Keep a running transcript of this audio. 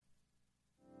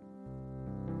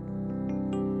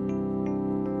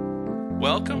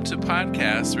Welcome to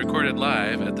podcasts recorded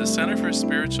live at the Center for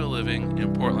Spiritual Living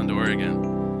in Portland,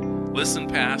 Oregon. Listen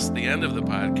past the end of the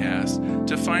podcast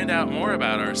to find out more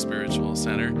about our spiritual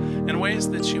center and ways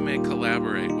that you may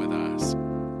collaborate with us.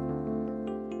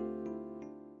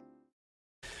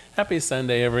 Happy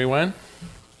Sunday, everyone.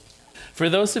 For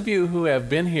those of you who have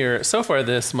been here so far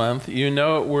this month, you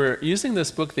know we're using this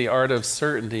book, The Art of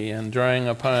Certainty, and drawing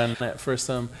upon it for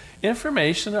some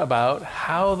information about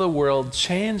how the world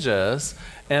changes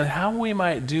and how we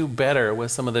might do better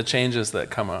with some of the changes that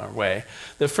come our way.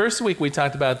 The first week we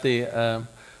talked about the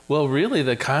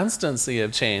constancy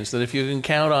of change, that if you can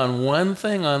count on one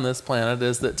thing on this planet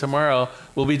is that tomorrow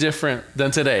will be different than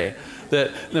today.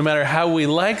 That no matter how we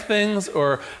like things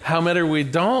or how much we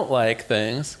don't like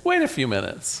things, wait a few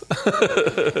minutes.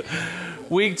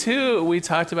 Week 2, we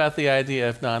talked about the idea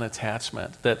of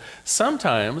non-attachment, that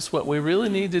sometimes what we really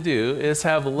need to do is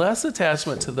have less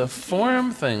attachment to the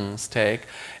form things take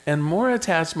and more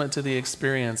attachment to the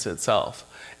experience itself.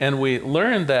 And we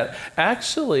learned that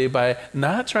actually by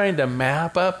not trying to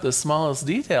map up the smallest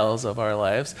details of our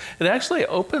lives, it actually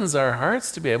opens our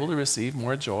hearts to be able to receive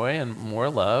more joy and more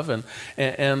love.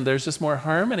 And there's just more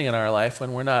harmony in our life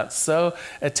when we're not so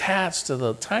attached to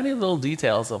the tiny little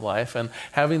details of life and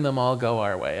having them all go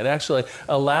our way. It actually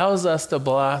allows us to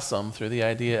blossom through the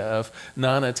idea of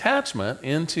non-attachment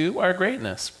into our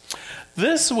greatness.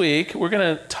 This week, we're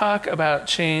going to talk about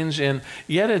change in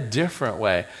yet a different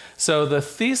way. So the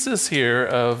thesis here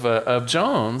of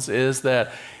Jones is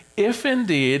that if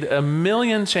indeed 1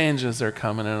 million changes are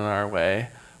coming in our way,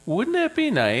 wouldn't it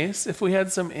be nice if we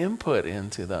had some input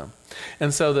into them?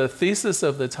 And so the thesis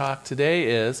of the talk today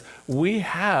is we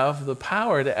have the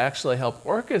power to actually help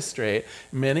orchestrate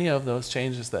many of those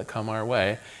changes that come our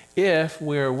way if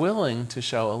we're willing to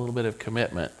show a little bit of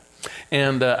commitment.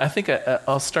 And I think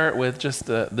I'll start with just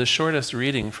the shortest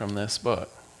reading from this book.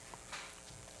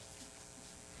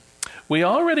 We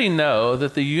already know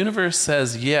that the universe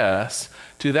says yes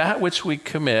to that which we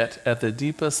commit at the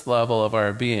deepest level of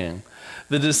our being.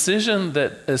 The decision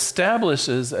that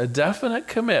establishes a definite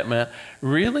commitment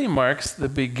really marks the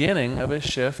beginning of a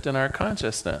shift in our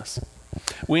consciousness.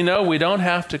 We know we don't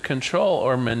have to control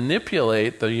or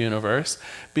manipulate the universe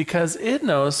because it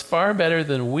knows far better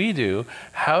than we do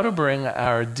how to bring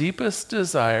our deepest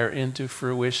desire into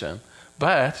fruition.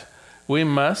 But we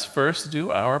must first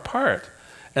do our part.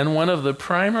 And one of the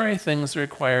primary things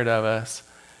required of us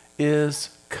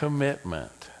is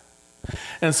commitment.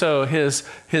 And so his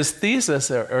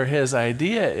thesis or his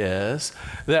idea is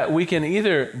that we can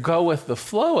either go with the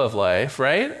flow of life,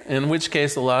 right? In which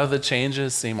case a lot of the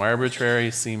changes seem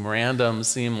arbitrary, seem random,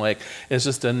 seem like it's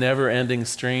just a never-ending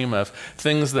stream of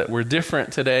things that were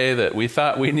different today that we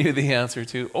thought we knew the answer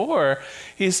to. Or,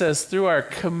 he says, through our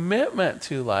commitment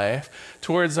to life,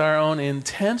 towards our own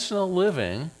intentional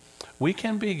living, we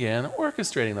can begin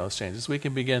orchestrating those changes. We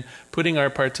can begin putting our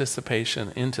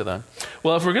participation into them.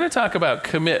 Well, if we're going to talk about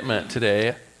commitment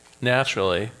today,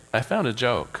 naturally, I found a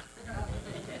joke.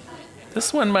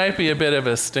 This one might be a bit of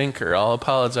a stinker. I'll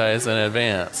apologize in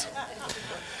advance.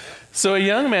 So a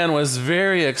young man was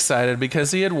very excited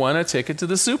because he had won a ticket to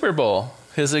the Super Bowl.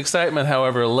 His excitement,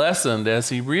 however, lessened as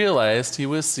he realized he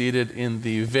was seated in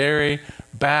the very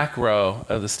back row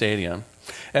of the stadium.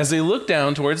 As he looked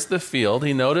down towards the field,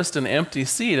 he noticed an empty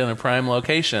seat in a prime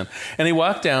location. And he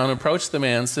walked down, approached the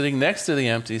man sitting next to the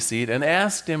empty seat, and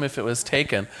asked him if it was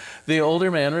taken. The older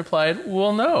man replied,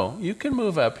 "Well, no, you can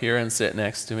move up here and sit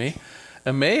next to me."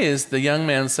 Amazed, the young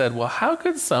man said, "Well, how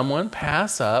could someone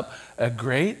pass up a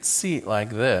great seat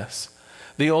like this?"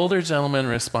 The older gentleman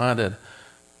responded,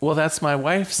 "Well, that's my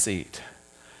wife's seat.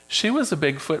 She was a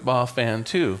big football fan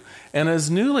too, and as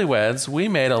newlyweds, we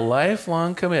made a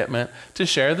lifelong commitment to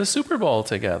share the Super Bowl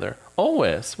together.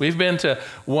 Always. We've been to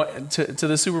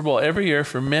the Super Bowl every year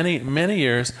for many, many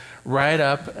years, right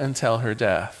up until her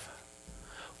death."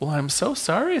 "Well, I'm so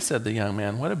sorry," said the young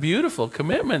man. "What a beautiful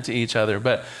commitment to each other.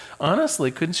 But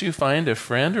honestly, couldn't you find a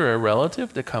friend or a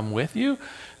relative to come with you?"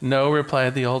 "No,"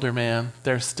 replied the older man.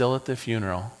 "They're still at the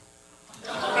funeral."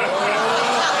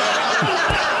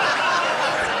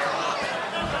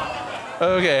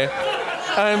 Okay,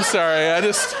 I'm sorry.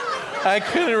 I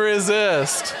couldn't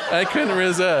resist.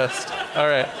 All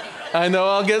right. I know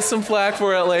I'll get some flack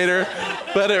for it later,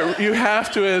 but you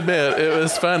have to admit it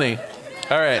was funny.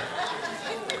 All right.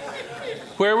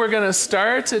 Where we're going to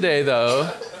start today, though,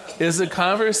 is a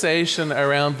conversation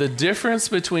around the difference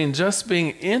between just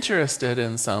being interested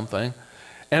in something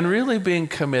and really being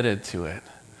committed to it.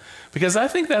 Because I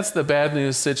think that's the bad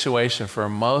news situation for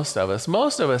most of us.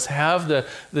 Most of us have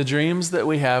the dreams that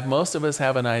we have. Most of us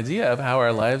have an idea of how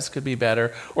our lives could be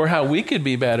better or how we could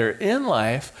be better in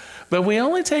life, but we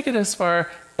only take it as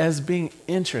far as being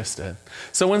interested.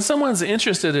 So when someone's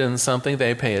interested in something,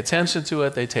 they pay attention to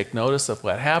it, they take notice of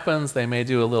what happens, they may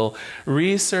do a little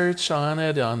research on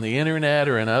it on the internet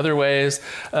or in other ways.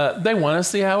 They want to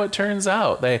see how it turns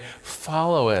out. They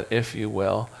follow it, if you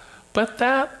will. But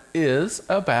that is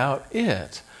about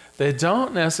it. They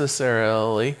don't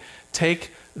necessarily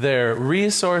take their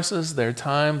resources, their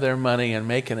time, their money, and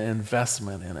make an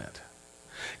investment in it.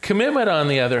 Commitment, on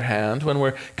the other hand, when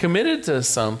we're committed to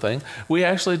something, we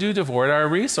actually do devote our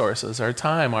resources, our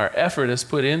time, our effort is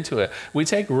put into it. We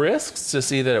take risks to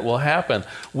see that it will happen.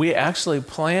 We actually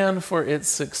plan for its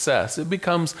success. It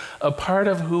becomes a part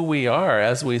of who we are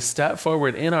as we step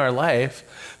forward in our life.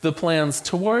 The plans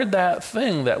toward that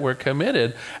thing that we're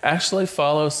committed actually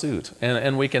follow suit.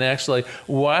 And we can actually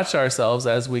watch ourselves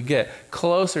as we get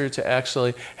closer to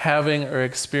actually having or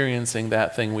experiencing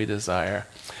that thing we desire.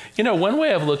 You know, one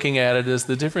way of looking at it is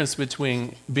the difference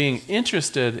between being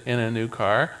interested in a new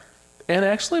car and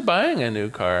actually buying a new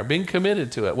car, being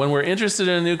committed to it. When we're interested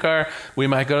in a new car, we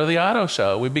might go to the auto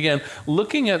show. We begin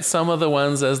looking at some of the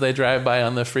ones as they drive by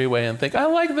on the freeway and think, I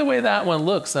like the way that one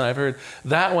looks, and I've heard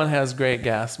that one has great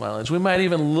gas mileage. We might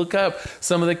even look up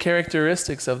some of the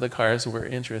characteristics of the cars we're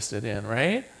interested in,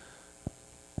 right?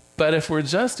 But if we're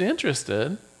just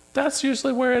interested, that's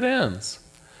usually where it ends.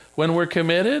 When we're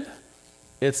committed,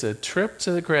 it's a trip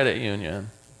to the credit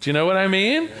union. Do you know what I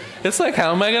mean? It's like,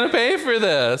 how am I going to pay for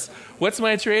this? What's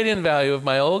my trade-in value of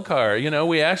my old car? You know,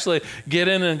 we actually get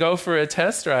in and go for a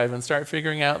test drive and start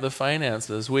figuring out the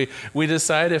finances. We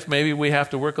decide if maybe we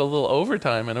have to work a little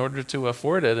overtime in order to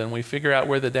afford it, and we figure out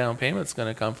where the down payment's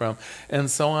going to come from, and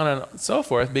so on and so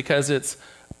forth, because it's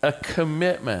a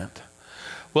commitment.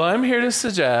 Well, I'm here to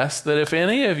suggest that if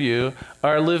any of you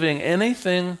are living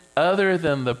anything other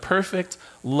than the perfect,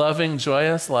 loving,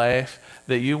 joyous life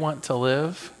that you want to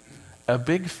live, a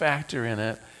big factor in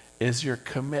it is your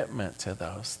commitment to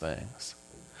those things.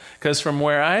 Because from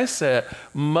where I sit,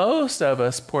 most of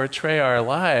us portray our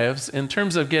lives in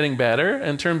terms of getting better,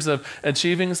 in terms of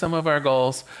achieving some of our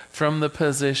goals, from the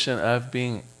position of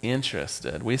being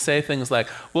interested. We say things like,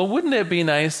 well, wouldn't it be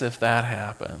nice if that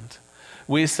happened?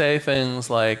 We say things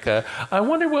like, I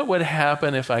wonder what would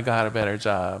happen if I got a better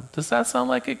job. Does that sound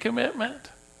like a commitment?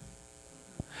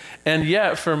 And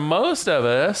yet, for most of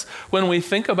us, when we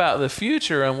think about the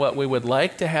future and what we would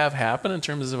like to have happen in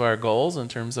terms of our goals, in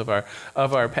terms of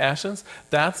our passions,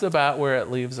 that's about where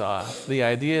it leaves off. The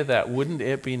idea that wouldn't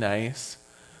it be nice?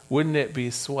 Wouldn't it be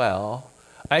swell?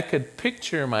 I could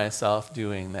picture myself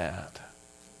doing that.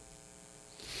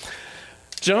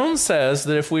 Jones says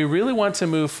that if we really want to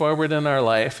move forward in our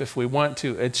life, if we want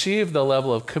to achieve the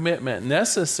level of commitment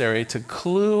necessary to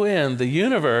clue in the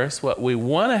universe what we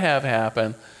want to have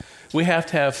happen, we have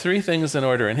to have three things in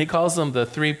order. And he calls them the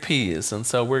 3 Ps. And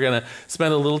so we're going to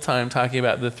spend a little time talking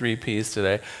about the 3 Ps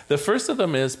today. The first of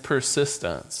them is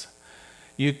persistence.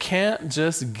 You can't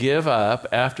just give up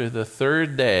after the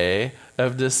third day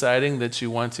of deciding that you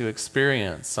want to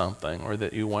experience something or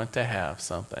that you want to have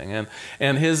something.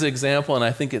 And his example, and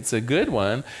I think it's a good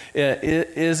one,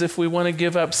 is if we want to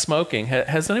give up smoking.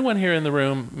 Has anyone here in the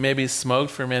room maybe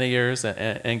smoked for many years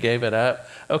and gave it up?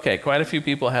 Okay, quite a few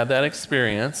people had that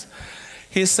experience.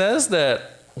 He says that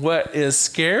what is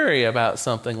scary about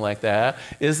something like that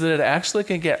is that it actually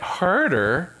can get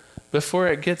harder before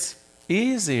it gets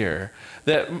easier.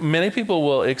 That many people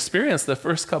will experience the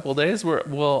first couple days where,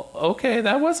 well, okay,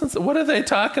 that wasn't, what are they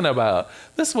talking about?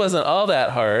 This wasn't all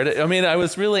that hard. I mean, I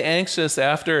was really anxious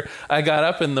after I got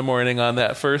up in the morning on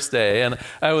that first day, and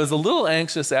I was a little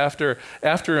anxious after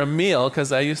a meal,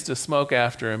 because I used to smoke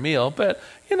after a meal, but,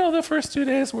 you know, the first 2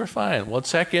 days were fine. We'll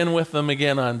check in with them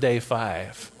again on day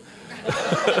 5.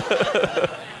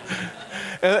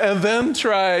 and then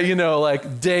try, you know,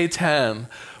 like day 10.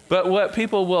 But what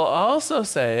people will also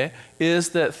say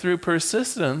is that through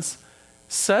persistence,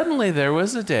 suddenly there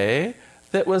was a day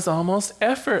that was almost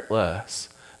effortless.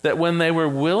 That when they were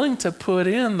willing to put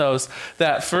in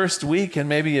that first week and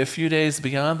maybe a few days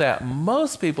beyond that,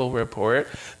 most people report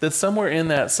that somewhere in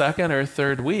that second or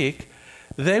third week,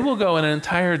 they will go an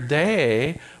entire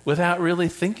day without really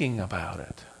thinking about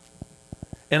it.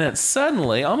 And it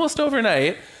suddenly, almost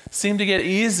overnight, seemed to get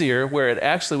easier where it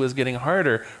actually was getting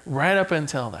harder right up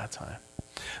until that time.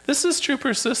 This is true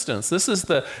persistence. This is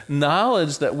the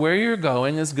knowledge that where you're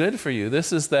going is good for you.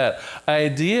 This is that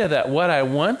idea that what I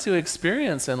want to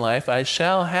experience in life, I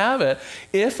shall have it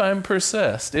if I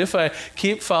persist. If I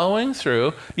keep following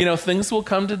through, things will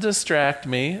come to distract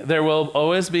me. There will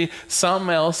always be something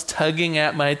else tugging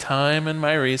at my time and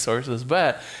my resources.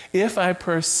 But if I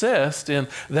persist in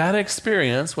that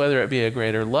experience, whether it be a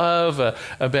greater love,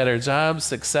 a better job,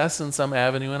 success in some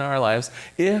avenue in our lives,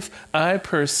 if I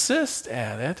persist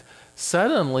at it,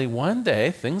 suddenly one day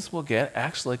things will get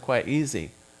actually quite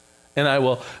easy. And I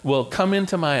will come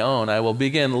into my own. I will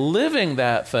begin living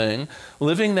that thing,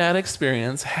 living that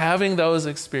experience, having those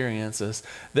experiences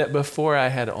that before I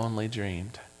had only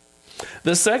dreamed.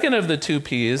 The second of the two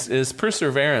P's is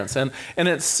perseverance. And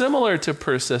it's similar to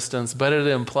persistence, but it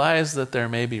implies that there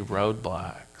may be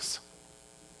roadblocks.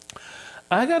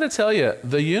 I got to tell you,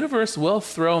 the universe will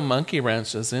throw monkey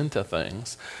wrenches into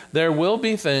things. There will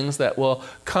be things that will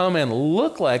come and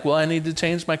look like, well, I need to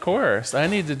change my course. I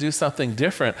need to do something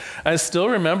different. I still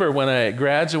remember when I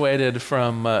graduated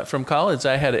from college,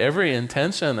 I had every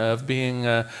intention of being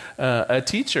a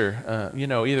teacher,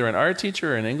 either an art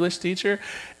teacher or an English teacher.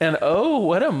 And oh,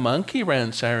 what a monkey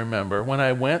wrench I remember. When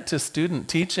I went to student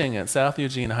teaching at South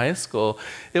Eugene High School,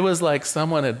 it was like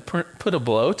someone had put a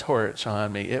blowtorch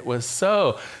on me. It was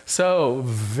so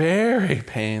very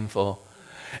painful.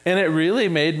 And it really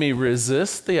made me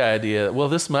resist the idea, well,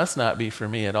 this must not be for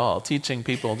me at all. Teaching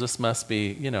people just must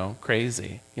be,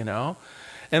 crazy,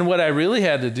 And what I really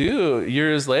had to do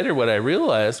years later, what I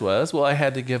realized was, well, I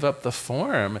had to give up the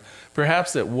form.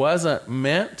 Perhaps it wasn't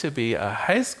meant to be a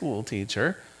high school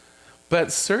teacher, but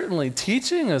certainly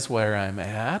teaching is where I'm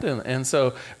at. And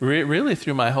so really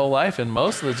through my whole life and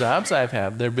most of the jobs I've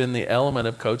had, there've been the element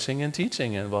of coaching and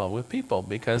teaching involved with people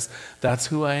because that's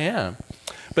who I am.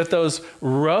 But those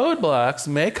roadblocks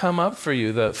may come up for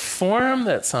you. The form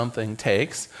that something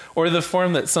takes or the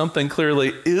form that something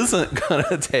clearly isn't going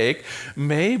to take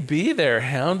may be there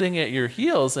hounding at your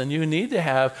heels, and you need to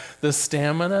have the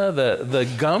stamina, the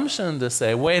gumption to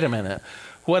say, wait a minute.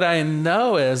 What I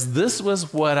know is this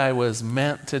was what I was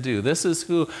meant to do. This is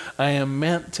who I am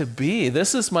meant to be.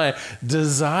 This is my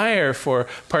desire for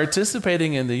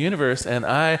participating in the universe, and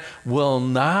I will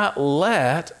not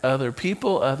let other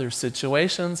people, other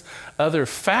situations, other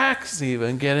facts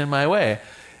even get in my way.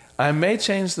 I may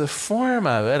change the form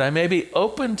of it. I may be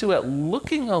open to it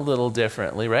looking a little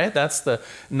differently, right? That's the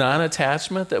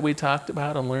non-attachment that we talked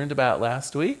about and learned about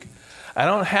last week. I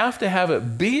don't have to have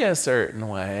it be a certain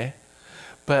way.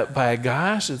 But by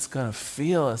gosh, it's going to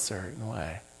feel a certain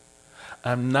way.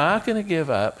 I'm not going to give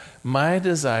up my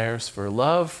desires for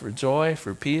love, for joy,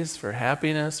 for peace, for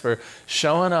happiness, for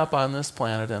showing up on this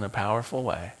planet in a powerful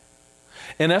way.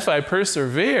 And if I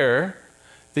persevere,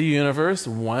 the universe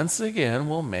once again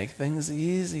will make things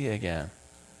easy again.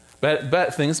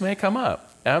 But things may come up.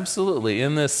 Absolutely.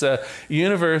 In this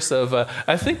universe of,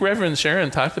 I think Reverend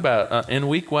Sharon talked about in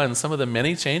week 1 some of the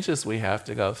many changes we have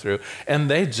to go through, and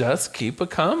they just keep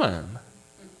a-coming.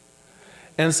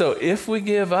 And so if we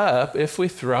give up, if we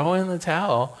throw in the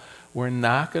towel, we're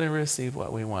not going to receive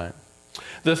what we want.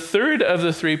 The third of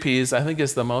the 3 Ps I think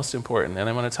is the most important, and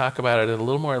I'm going to talk about it at a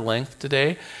little more length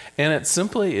today, and it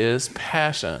simply is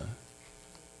passion.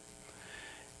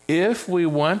 If we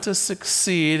want to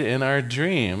succeed in our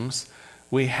dreams,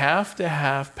 we have to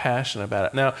have passion about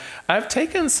it. Now, I've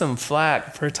taken some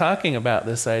flack for talking about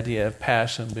this idea of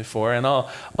passion before, and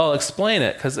I'll explain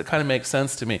it because it kind of makes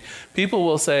sense to me. People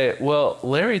will say, well,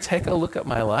 Larry, take a look at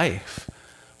my life.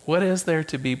 What is there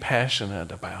to be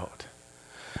passionate about?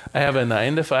 I have a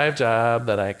 9-to-5 job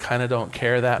that I kind of don't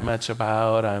care that much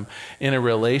about. I'm in a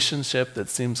relationship that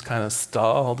seems kind of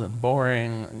stalled and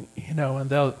boring, and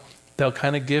they'll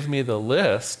kind of give me the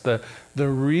list, the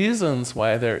reasons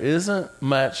why there isn't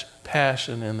much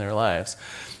passion in their lives.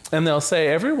 And they'll say,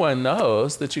 everyone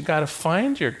knows that you got to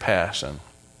find your passion.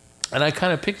 And I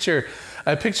kind of picture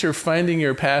finding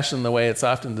your passion the way it's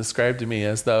often described to me,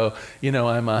 as though,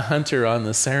 I'm a hunter on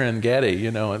the Serengeti,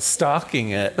 and stalking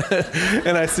it.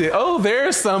 And I see, oh,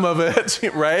 there's some of it,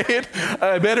 right?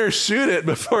 I better shoot it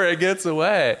before it gets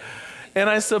away. And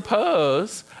I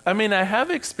suppose, I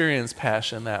have experienced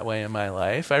passion that way in my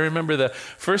life. I remember the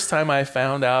first time I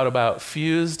found out about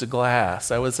fused glass.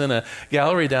 I was in a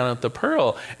gallery down at the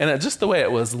Pearl, and just the way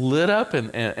it was lit up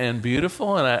and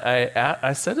beautiful, and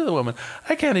I said to the woman,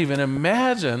 I can't even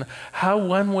imagine how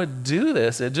one would do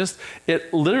this.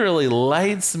 It literally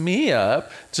lights me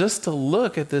up just to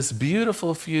look at this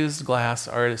beautiful fused glass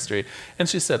artistry. And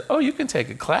she said, oh, you can take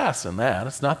a class in that.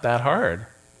 It's not that hard.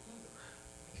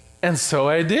 And so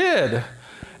I did.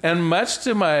 And much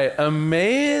to my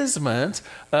amazement,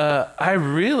 I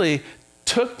really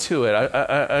took to it.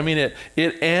 I mean,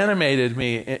 it animated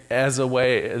me as a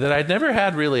way that I'd never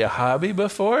had really a hobby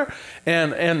before,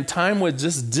 and time would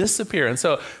just disappear. And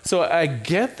so I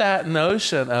get that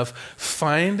notion of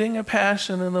finding a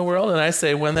passion in the world, and I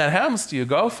say, when that happens to you,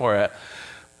 go for it.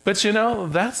 But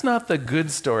that's not the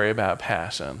good story about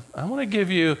passion. I want to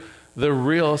give you the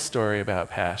real story about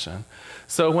passion.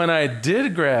 So when I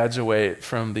did graduate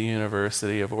from the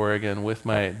University of Oregon with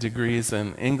my degrees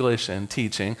in English and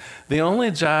teaching, the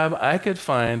only job I could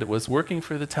find was working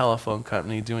for the telephone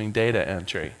company doing data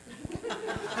entry.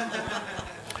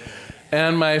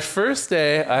 And my first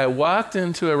day, I walked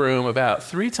into a room about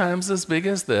 3 times as big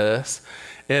as this.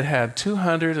 It had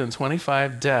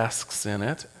 225 desks in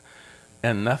it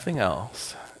and nothing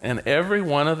else. And every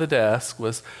one of the desks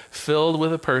was filled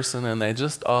with a person, and they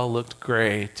just all looked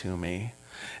gray to me.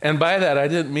 And by that, I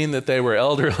didn't mean that they were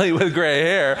elderly with gray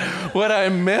hair. What I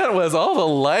meant was all the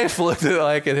life looked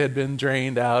like it had been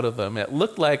drained out of them. It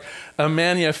looked like a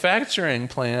manufacturing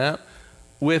plant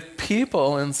with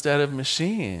people instead of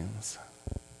machines.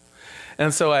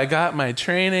 And so I got my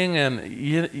training,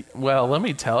 and let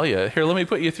me tell you. Here, let me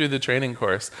put you through the training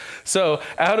course. So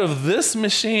out of this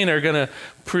machine are going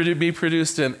to be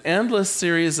produced an endless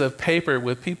series of paper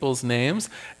with people's names,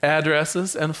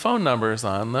 addresses, and phone numbers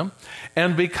on them.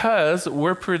 And because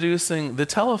we're producing the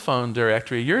telephone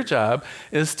directory, your job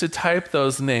is to type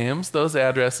those names, those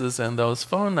addresses, and those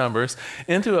phone numbers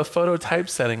into a photo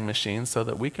typesetting machine so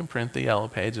that we can print the yellow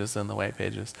pages and the white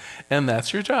pages. And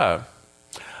that's your job.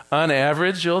 On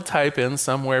average, you'll type in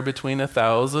somewhere between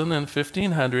 1,000 and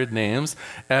 1,500 names,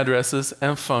 addresses,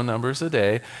 and phone numbers a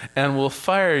day, and we'll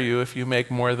fire you if you make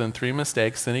more than 3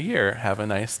 mistakes in a year. Have a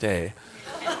nice day.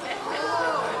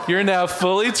 You're now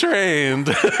fully trained.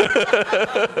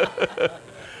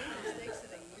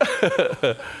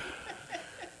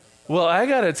 Well, I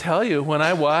got to tell you, when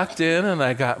I walked in and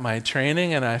I got my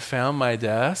training and I found my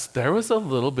desk, there was a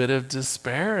little bit of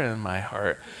despair in my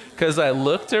heart. Because I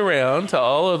looked around to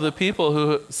all of the people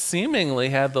who seemingly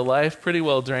had the life pretty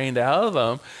well drained out of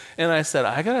them, and I said,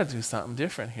 I got to do something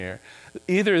different here.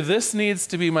 Either this needs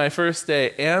to be my first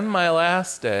day and my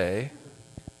last day,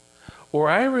 or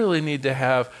I really need to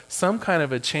have some kind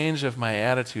of a change of my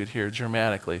attitude here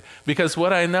dramatically. Because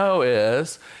what I know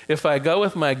is, if I go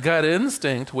with my gut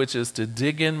instinct, which is to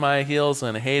dig in my heels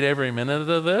and hate every minute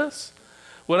of this,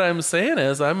 what I'm saying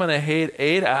is I'm going to hate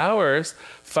 8 hours,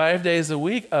 5 days a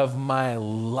week of my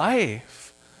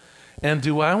life. And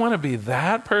do I want to be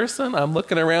that person? I'm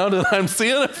looking around and I'm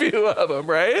seeing a few of them,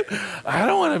 right? I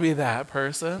don't want to be that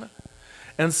person.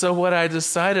 And so what I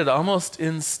decided almost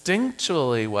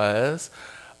instinctually was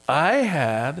I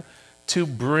had to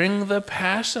bring the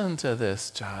passion to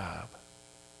this job.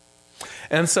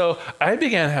 And so I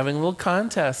began having little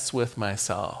contests with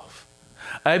myself.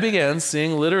 I began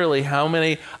seeing literally how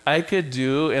many I could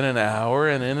do in an hour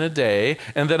and in a day,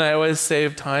 and then I always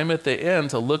saved time at the end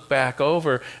to look back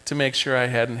over to make sure I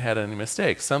hadn't had any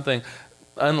mistakes. Something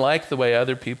unlike the way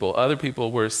other people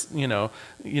were,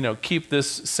 keep this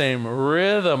same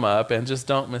rhythm up and just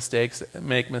don't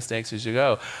make mistakes as you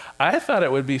go. I thought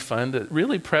it would be fun to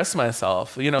really press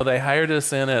myself. They hired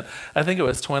us in at, I think it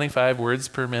was 25 words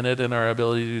per minute in our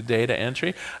ability to do data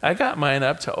entry. I got mine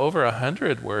up to over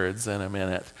 100 words in a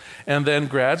minute, and then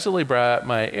gradually brought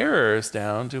my errors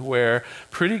down to where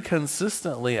pretty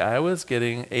consistently I was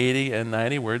getting 80 and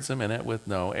 90 words a minute with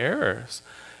no errors.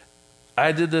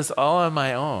 I did this all on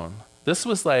my own. This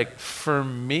was like for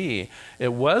me.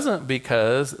 It wasn't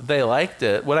because they liked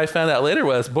it. What I found out later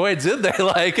was, boy, did they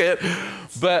like it.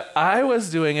 But I was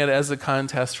doing it as a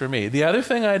contest for me. The other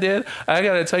thing I did, I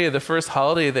got to tell you, the first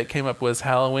holiday that came up was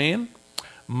Halloween.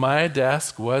 My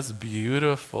desk was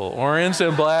beautiful. Orange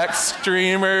and black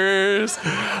streamers.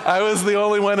 I was the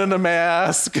only one in a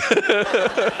mask.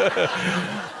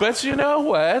 But you know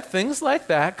what? Things like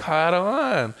that caught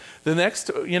on. The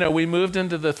next, we moved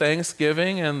into the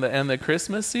Thanksgiving and the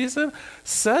Christmas season.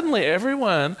 Suddenly,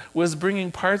 everyone was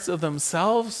bringing parts of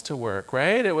themselves to work,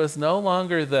 right? It was no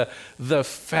longer the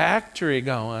factory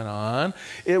going on.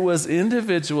 It was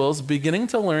individuals beginning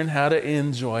to learn how to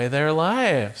enjoy their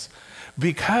lives.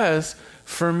 Because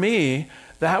for me,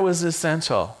 that was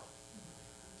essential.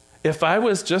 If I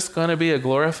was just going to be a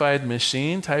glorified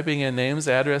machine typing in names,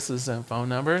 addresses, and phone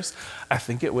numbers, I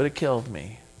think it would have killed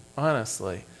me,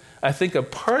 honestly. I think a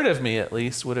part of me, at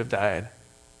least, would have died.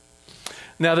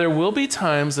 Now, there will be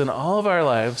times in all of our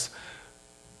lives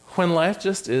when life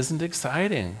just isn't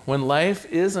exciting, when life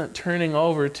isn't turning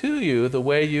over to you the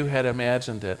way you had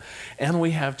imagined it, and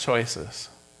we have choices.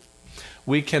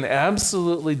 We can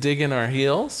absolutely dig in our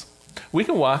heels. We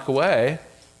can walk away.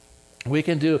 We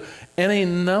can do any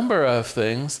number of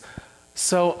things.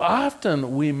 So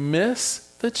often we miss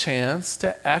the chance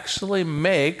to actually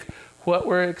make what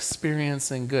we're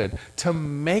experiencing good, to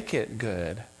make it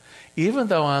good. Even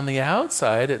though on the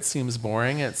outside it seems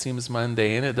boring, it seems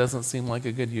mundane, it doesn't seem like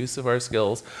a good use of our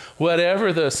skills,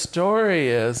 whatever the story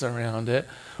is around it,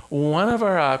 one of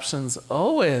our options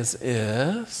always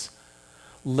is,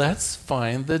 let's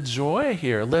find the joy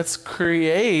here. Let's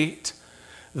create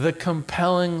the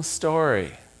compelling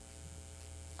story.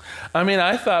 I mean,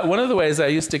 I thought one of the ways I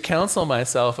used to counsel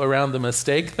myself around the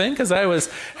mistake thing, because I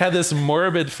had this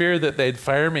morbid fear that they'd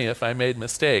fire me if I made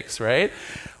mistakes, right?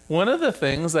 One of the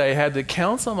things I had to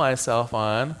counsel myself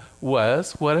on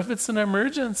was, what if it's an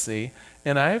emergency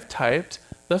and I've typed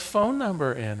the phone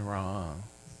number in wrong?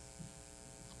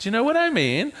 Do you know what I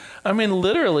mean? I mean,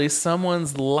 literally,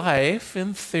 someone's life,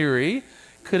 in theory,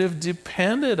 could have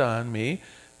depended on me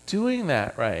doing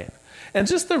that right. And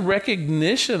just the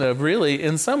recognition of really,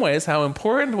 in some ways, how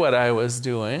important what I was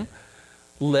doing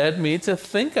led me to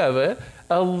think of it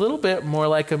a little bit more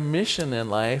like a mission in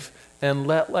life and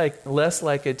less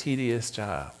like a tedious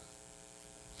job.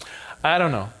 I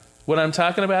don't know. What I'm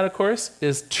talking about, of course,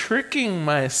 is tricking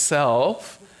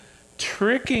myself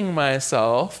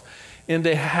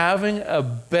into having a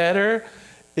better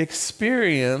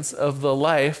experience of the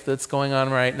life that's going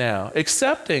on right now.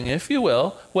 Accepting, if you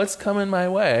will, what's coming my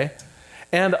way.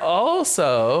 And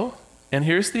also, and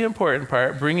here's the important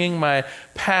part, bringing my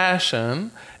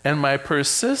passion and my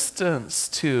persistence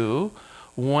to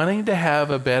wanting to have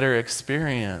a better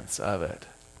experience of it.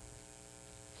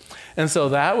 And so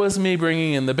that was me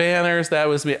bringing in the banners. That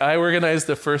was me. I organized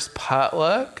the first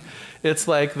potluck. It's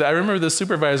like, I remember the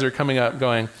supervisor coming up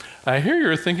going, I hear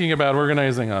you're thinking about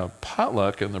organizing a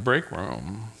potluck in the break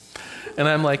room. And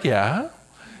I'm like, yeah.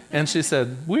 And she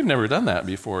said, we've never done that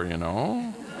before, you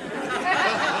know.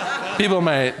 People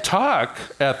might talk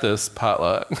at this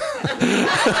potluck.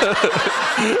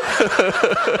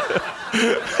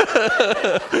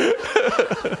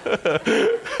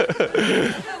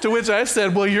 To which I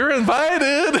said, well, you're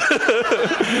invited.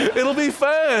 It'll be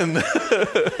fun.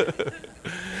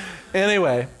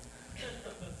 Anyway,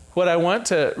 what I want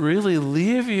to really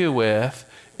leave you with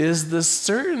is the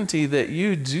certainty that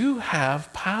you do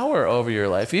have power over your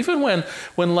life. Even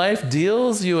when life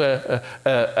deals you a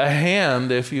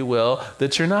hand, if you will,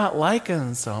 that you're not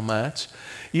liking so much,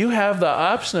 you have the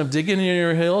option of digging in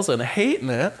your heels and hating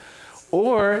it,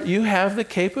 or you have the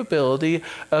capability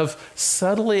of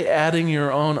subtly adding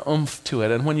your own oomph to it.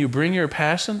 And when you bring your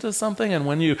passion to something and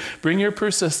when you bring your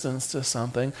persistence to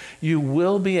something, you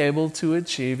will be able to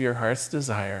achieve your heart's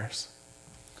desires.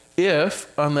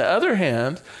 If, on the other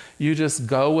hand, you just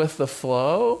go with the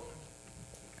flow.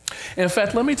 In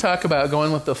fact, let me talk about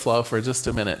going with the flow for just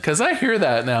a minute, because I hear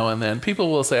that now and then. People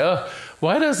will say, oh,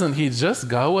 why doesn't he just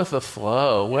go with the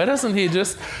flow? Why doesn't he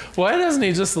just,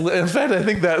 in fact, I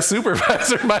think that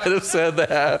supervisor might have said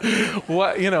that.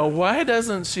 Why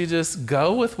doesn't she just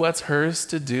go with what's hers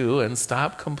to do and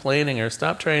stop complaining or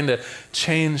stop trying to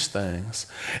change things?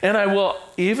 And I will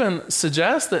even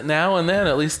suggest that now and then,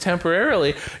 at least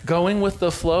temporarily, going with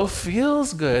the flow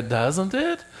feels good, doesn't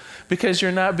it? Because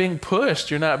you're not being pushed.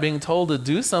 You're not being told to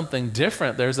do something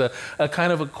different. There's a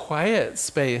kind of a quiet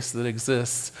space that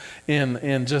exists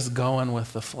in just going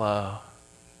with the flow.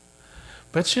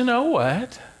 But you know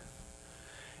what?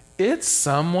 It's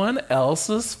someone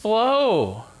else's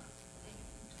flow.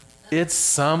 It's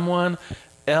someone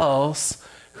else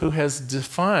who has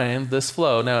defined this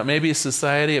flow. Now, it may be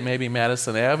society, it may be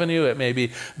Madison Avenue, it may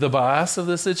be the boss of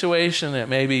the situation, it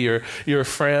may be your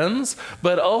friends,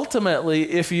 but ultimately,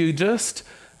 if you just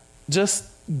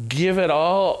give it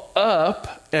all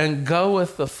up and go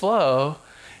with the flow,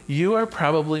 you are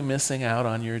probably missing out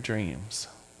on your dreams.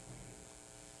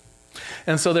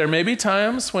 And so there may be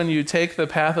times when you take the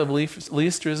path of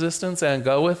least resistance and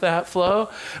go with that flow,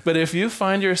 but if you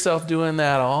find yourself doing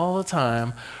that all the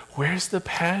time, where's the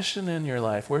passion in your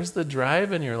life? Where's the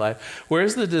drive in your life?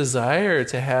 Where's the desire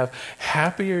to have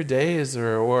happier days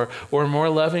or more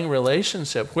loving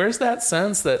relationship? Where's that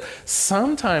sense that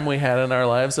sometime we had in our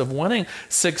lives of wanting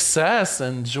success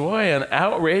and joy and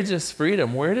outrageous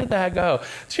freedom? Where did that go?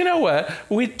 Do you know what?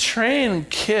 We train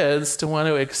kids to want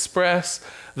to express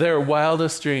their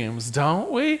wildest dreams,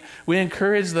 don't we? We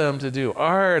encourage them to do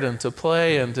art and to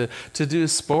play and to do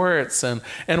sports, and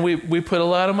we put a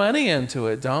lot of money into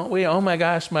it, don't we? Oh my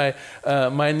gosh, my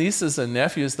nieces and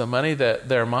nephews, the money that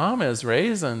their mom is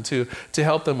raising to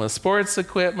help them with sports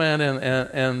equipment,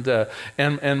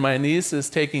 and my niece is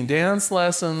taking dance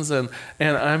lessons, and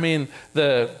I mean,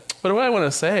 what do I want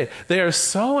to say? They are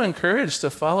so encouraged to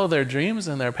follow their dreams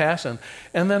and their passion.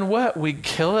 And then what? We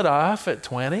kill it off at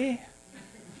 20?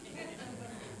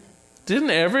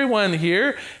 Didn't everyone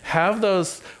here have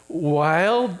those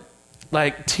wild,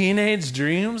 like, teenage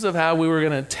dreams of how we were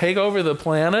going to take over the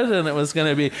planet and it was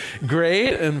going to be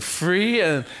great and free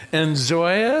and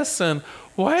joyous? And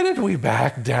why did we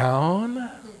back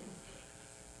down?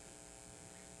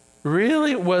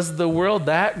 Really? Was the world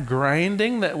that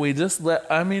grinding that we just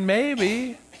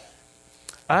maybe.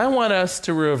 I want us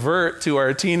to revert to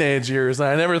our teenage years.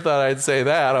 I never thought I'd say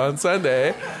that on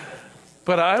Sunday.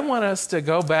 But I want us to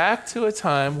go back to a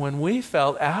time when we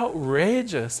felt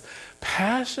outrageous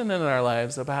passion in our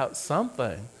lives about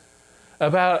something,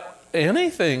 about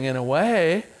anything in a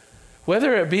way.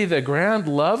 Whether it be the grand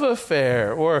love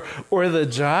affair or the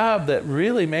job that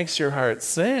really makes your heart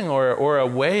sing, or a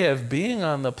way of being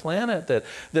on the planet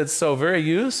that's so very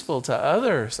useful to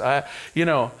others.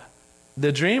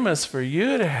 The dream is for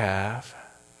you to have.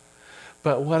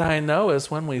 But what I know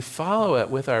is when we follow it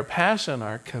with our passion,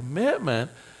 our commitment,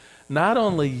 not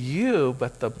only you,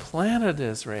 but the planet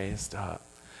is raised up.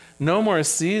 No more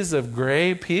seas of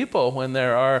gray people when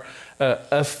there are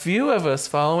a few of us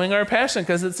following our passion,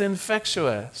 because it's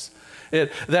infectious.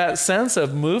 That sense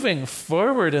of moving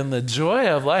forward in the joy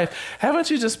of life.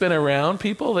 Haven't you just been around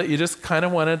people that you just kind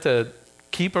of wanted to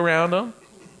keep around them?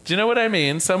 Do you know what I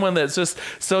mean? Someone that's just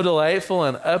so delightful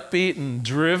and upbeat and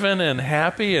driven and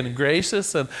happy and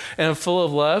gracious and full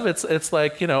of love. It's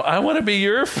like, I want to be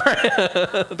your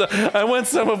friend. I want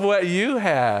some of what you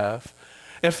have.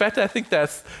 In fact, I think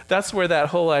that's where that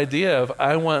whole idea of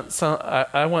I want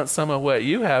some of what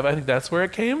you have, I think that's where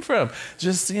it came from.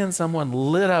 Just seeing someone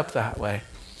lit up that way.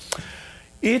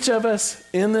 Each of us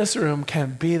in this room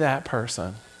can be that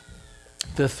person.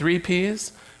 The 3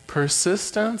 P's: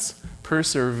 persistence,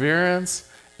 perseverance,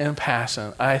 and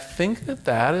passion. I think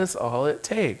that is all it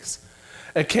takes.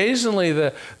 Occasionally,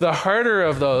 the harder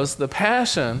of those, the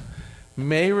passion,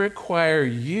 may require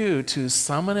you to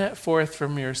summon it forth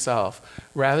from yourself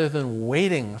rather than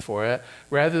waiting for it,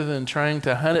 rather than trying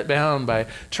to hunt it down by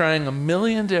trying a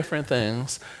million different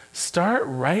things. Start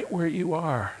right where you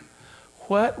are.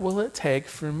 What will it take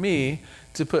for me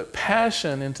to put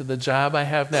passion into the job I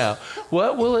have now?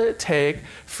 What will it take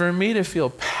for me to feel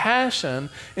passion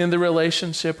in the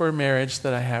relationship or marriage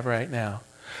that I have right now?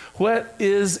 What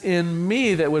is in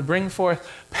me that would bring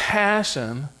forth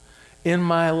passion in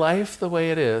my life the way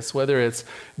it is, whether it's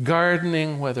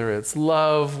gardening, whether it's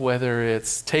love, whether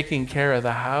it's taking care of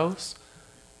the house?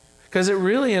 Because it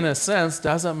really, in a sense,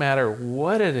 doesn't matter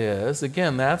what it is.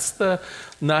 Again, that's the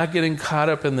not getting caught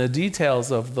up in the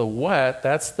details of the what.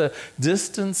 That's the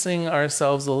distancing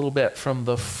ourselves a little bit from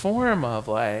the form of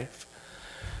life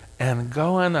and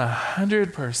going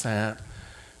 100%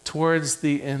 towards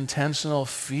the intentional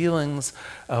feelings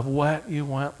of what you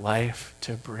want life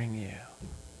to bring you.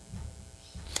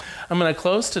 I'm going to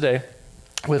close today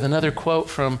with another quote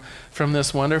from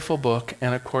this wonderful book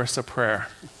and, of course, a prayer.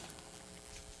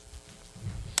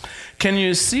 Can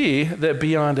you see that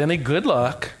beyond any good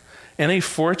luck, any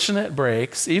fortunate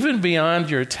breaks, even beyond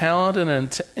your talent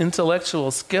and intellectual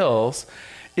skills,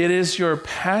 it is your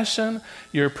passion,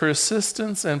 your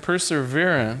persistence, and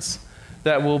perseverance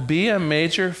that will be a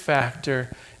major factor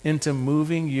into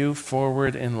moving you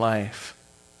forward in life?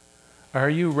 Are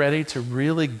you ready to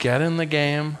really get in the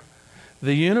game?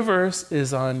 The universe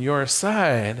is on your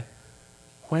side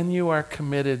when you are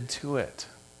committed to it.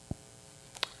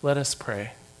 Let us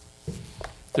pray.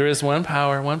 There is one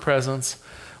power, one presence,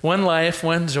 one life,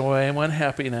 one joy, one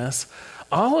happiness.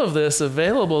 All of this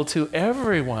available to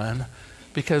everyone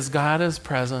because God is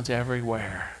present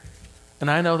everywhere.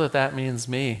 And I know that means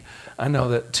me. I know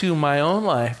that to my own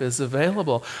life is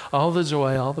available all the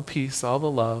joy, all the peace, all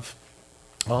the love,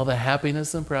 all the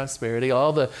happiness and prosperity,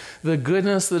 all the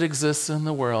goodness that exists in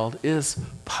the world is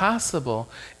possible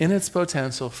in its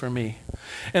potential for me.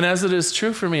 And as it is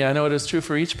true for me, I know it is true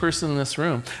for each person in this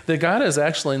room, that God is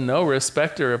actually no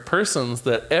respecter of persons,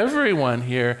 that everyone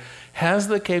here has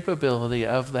the capability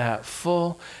of that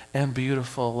full and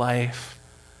beautiful life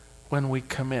when we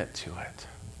commit to it.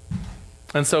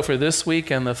 And so for this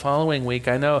week and the following week,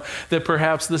 I know that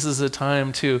perhaps this is a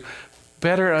time to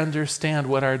better understand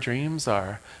what our dreams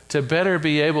are, to better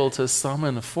be able to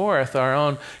summon forth our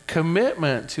own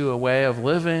commitment to a way of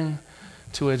living,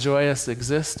 to a joyous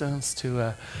existence,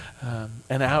 to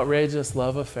an outrageous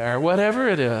love affair, whatever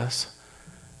it is,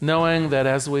 knowing that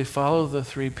as we follow the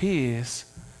 3 Ps,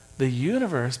 the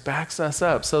universe backs us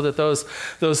up so that those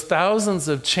thousands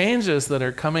of changes that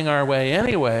are coming our way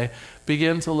anyway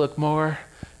begin to look more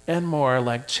and more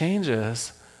like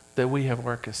changes that we have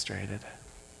orchestrated.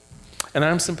 And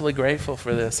I'm simply grateful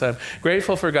for this. I'm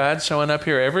grateful for God showing up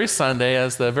here every Sunday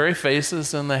as the very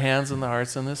faces and the hands and the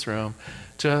hearts in this room.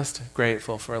 Just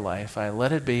grateful for life. I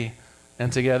let it be.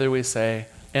 And together we say,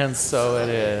 and so it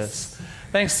is.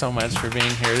 Thanks so much for being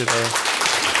here today.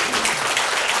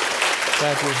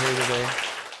 Glad you're here today.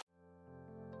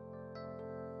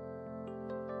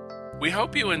 We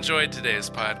hope you enjoyed today's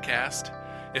podcast.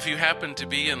 If you happen to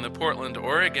be in the Portland,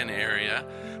 Oregon area,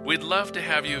 we'd love to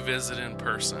have you visit in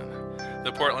person.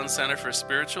 The Portland Center for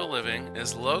Spiritual Living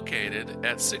is located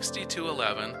at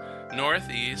 6211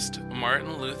 Northeast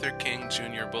Martin Luther King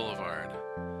Jr. Boulevard.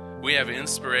 We have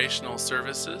inspirational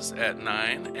services at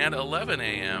 9 and 11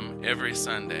 a.m. every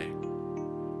Sunday.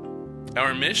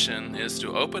 Our mission is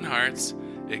to open hearts,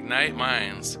 ignite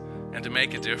minds, and to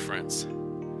make a difference.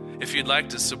 If you'd like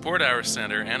to support our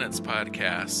center and its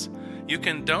podcasts, you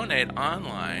can donate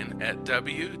online at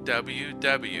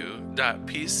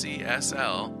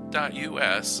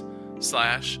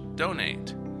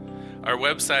www.pcsl.us/donate. Our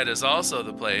website is also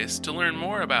the place to learn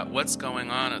more about what's going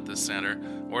on at the center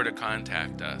or to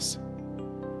contact us.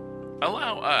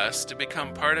 Allow us to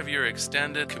become part of your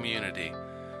extended community.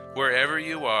 Wherever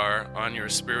you are on your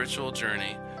spiritual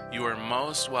journey, you are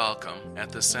most welcome at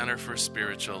the Center for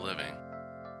Spiritual Living.